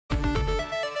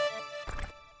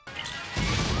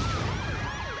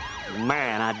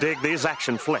Man, I dig these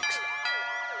action flicks.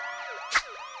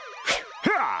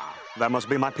 That must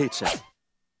be my pizza.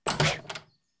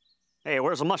 Hey,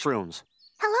 where's the mushrooms?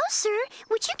 Hello, sir.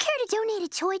 Would you care to donate a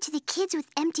toy to the Kids with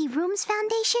Empty Rooms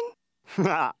Foundation?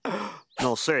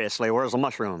 No, seriously, where's the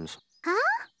mushrooms?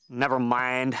 Huh? Never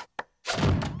mind.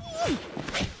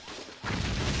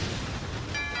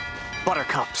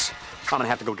 Buttercups. I'm gonna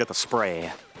have to go get the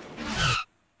spray.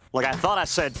 Look, I thought I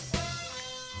said...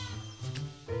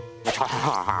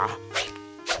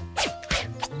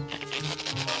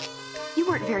 You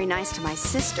weren't very nice to my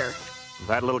sister.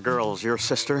 That little girl's your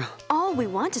sister? All we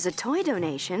want is a toy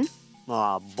donation.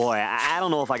 Oh, boy, I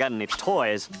don't know if I got any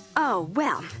toys. Oh,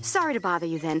 well, sorry to bother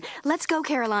you then. Let's go,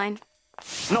 Caroline.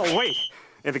 No, wait.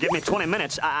 If you give me 20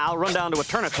 minutes, I'll run down to a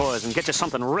Turner Toys and get you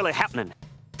something really happening.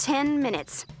 10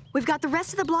 minutes. We've got the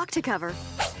rest of the block to cover.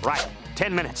 Right,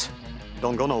 10 minutes.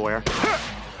 Don't go nowhere.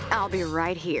 I'll be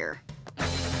right here.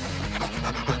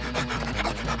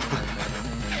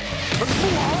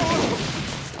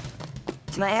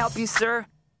 Can I help you, sir?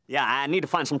 Yeah, I need to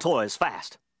find some toys,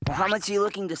 fast. Well, how much are you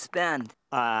looking to spend?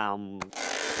 What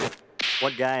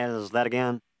guy is that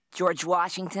again? George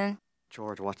Washington?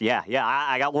 George Washington. Yeah,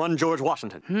 I got one George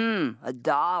Washington.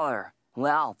 $1.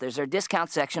 Well, there's our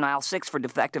discount section, aisle 6 for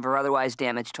defective or otherwise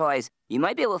damaged toys. You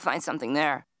might be able to find something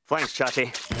there. Thanks,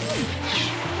 Chachi.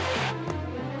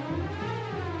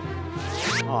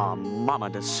 Oh, mama,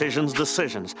 decisions.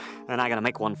 And I gotta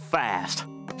make one fast.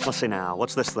 Let's see now,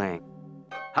 what's this thing?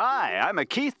 Hi, I'm a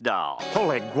Keith doll.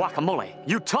 Holy guacamole,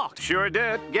 you talked. Sure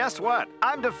did. Guess what?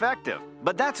 I'm defective.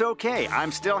 But that's okay.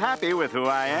 I'm still happy with who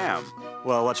I am.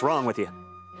 Well, what's wrong with you?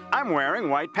 I'm wearing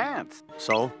white pants.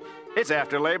 So? It's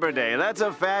after Labor Day. That's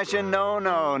a fashion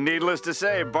no-no. Needless to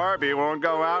say, Barbie won't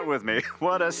go out with me.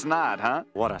 What a snot, huh?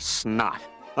 What a snot.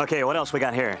 Okay, what else we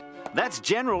got here? That's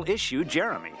General Issue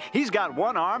Jeremy. He's got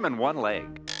one arm and one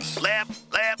leg. Left.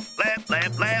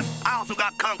 I also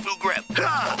got Kung Fu grip.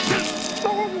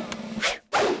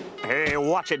 Hey,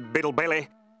 watch it, Beetle Bailey.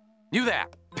 You there,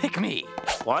 pick me.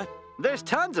 What? There's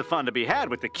tons of fun to be had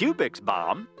with the Cubix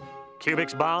bomb.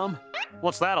 Cubix bomb?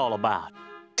 What's that all about?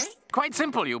 Quite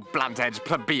simple, you blunt-edged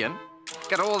plebeian.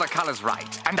 Get all the colors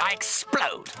right, and I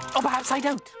explode. Or perhaps I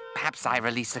don't. Perhaps I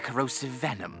release a corrosive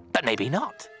venom, but maybe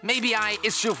not. Maybe I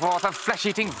issue forth a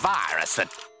flesh-eating virus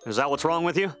that... Is that what's wrong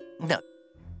with you? No.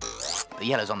 The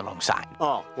yellow's on the wrong side.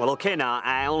 Oh, well, okay now.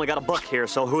 I only got $1 here,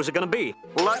 so who's it gonna be?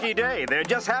 Lucky day. There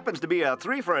just happens to be a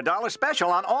 3 for $1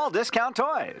 special on all discount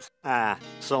toys.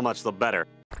 So much the better.